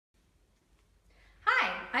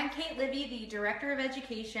I'm Kate Libby, the Director of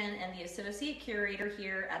Education and the Associate Curator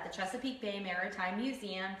here at the Chesapeake Bay Maritime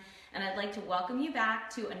Museum, and I'd like to welcome you back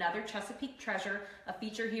to another Chesapeake Treasure, a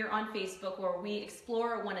feature here on Facebook where we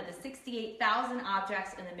explore one of the 68,000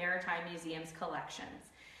 objects in the Maritime Museum's collections.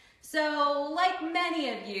 So, like many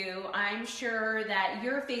of you, I'm sure that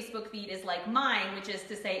your Facebook feed is like mine, which is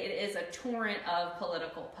to say it is a torrent of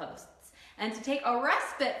political posts. And to take a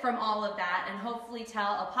respite from all of that and hopefully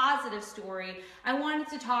tell a positive story, I wanted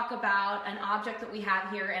to talk about an object that we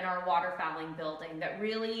have here in our waterfowling building that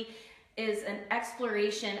really is an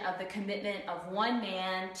exploration of the commitment of one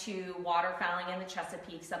man to waterfowling in the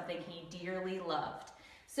Chesapeake, something he dearly loved.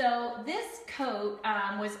 So this coat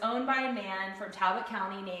was owned by a man from Talbot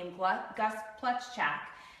County named Gus Plutchak,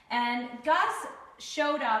 and Gus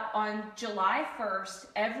showed up on July 1st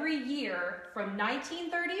every year from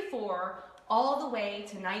 1934 all the way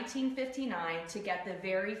to 1959 to get the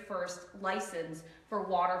very first license for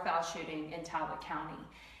waterfowl shooting in Talbot County.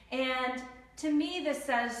 And to me, this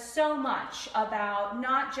says so much about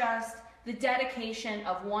not just the dedication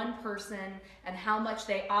of one person and how much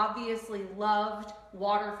they obviously loved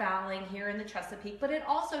waterfowling here in the Chesapeake, but it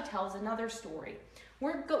also tells another story.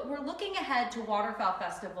 We're looking ahead to Waterfowl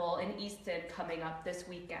Festival in Easton coming up this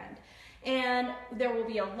weekend. And there will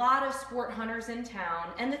be a lot of sport hunters in town.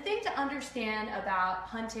 And the thing to understand about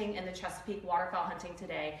hunting in the Chesapeake, waterfowl hunting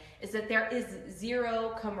today, is that there is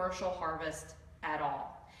zero commercial harvest at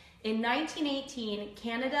all. In 1918,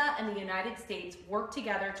 Canada and the United States worked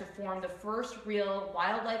together to form the first real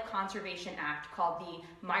Wildlife Conservation Act called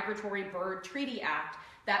the Migratory Bird Treaty Act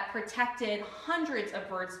that protected hundreds of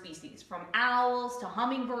bird species, from owls to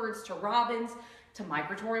hummingbirds to robins to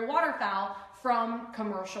migratory waterfowl, from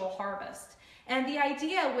commercial harvest. And the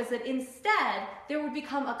idea was that instead there would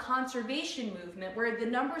become a conservation movement where the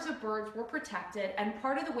numbers of birds were protected, and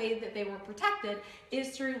part of the way that they were protected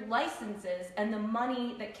is through licenses, and the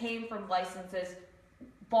money that came from licenses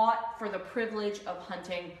bought for the privilege of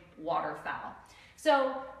hunting waterfowl.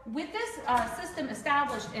 So with this system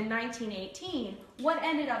established in 1918, what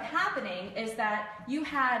ended up happening is that you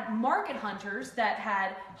had market hunters that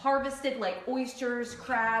had harvested like oysters,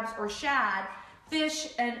 crabs, or shad, fish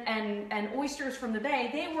and oysters from the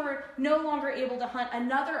bay. They were no longer able to hunt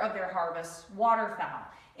another of their harvests, waterfowl.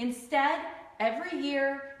 Instead, every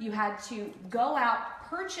year you had to go out,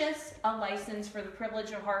 purchase a license for the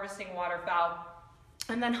privilege of harvesting waterfowl,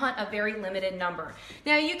 and then hunt a very limited number.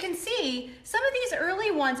 Now you can see some of these early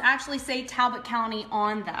ones actually say Talbot County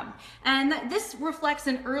on them. And this reflects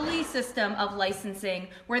an early system of licensing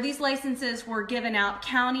where these licenses were given out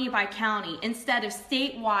county by county instead of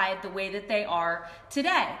statewide the way that they are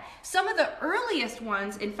today. Some of the earliest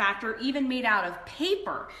ones, in fact, are even made out of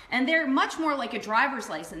paper, and they're much more like a driver's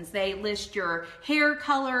license. They list your hair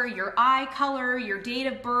color, your eye color, your date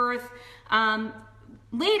of birth.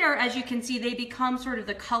 Later, as you can see, they become sort of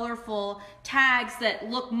the colorful tags that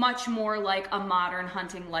look much more like a modern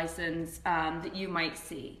hunting license that you might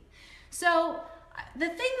see. So the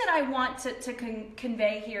thing that I want to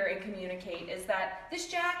convey here and communicate is that this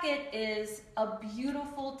jacket is a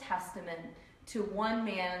beautiful testament to one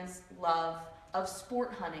man's love of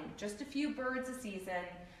sport hunting, just a few birds a season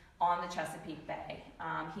on the Chesapeake Bay.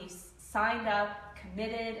 He's signed up,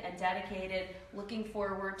 committed, and dedicated, looking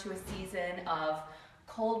forward to a season of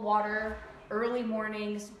cold water, early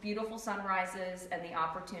mornings, beautiful sunrises, and the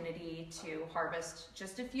opportunity to harvest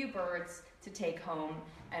just a few birds to take home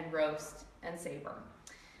and roast and savor.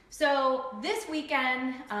 So this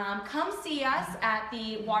weekend, come see us at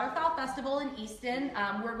the Waterfowl Festival in Easton.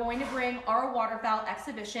 We're going to bring our waterfowl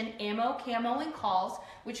exhibition, Ammo, Camo, and Calls,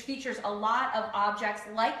 which features a lot of objects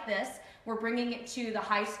like this. We're bringing it to the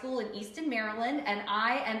high school in Easton, Maryland, and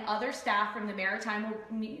I and other staff from the Maritime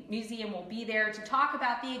Museum will be there to talk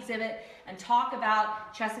about the exhibit and talk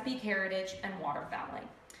about Chesapeake heritage and waterfowling.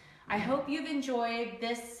 I hope you've enjoyed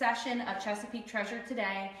this session of Chesapeake Treasure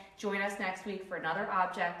today. Join us next week for another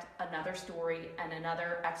object, another story, and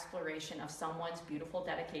another exploration of someone's beautiful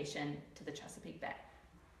dedication to the Chesapeake Bay.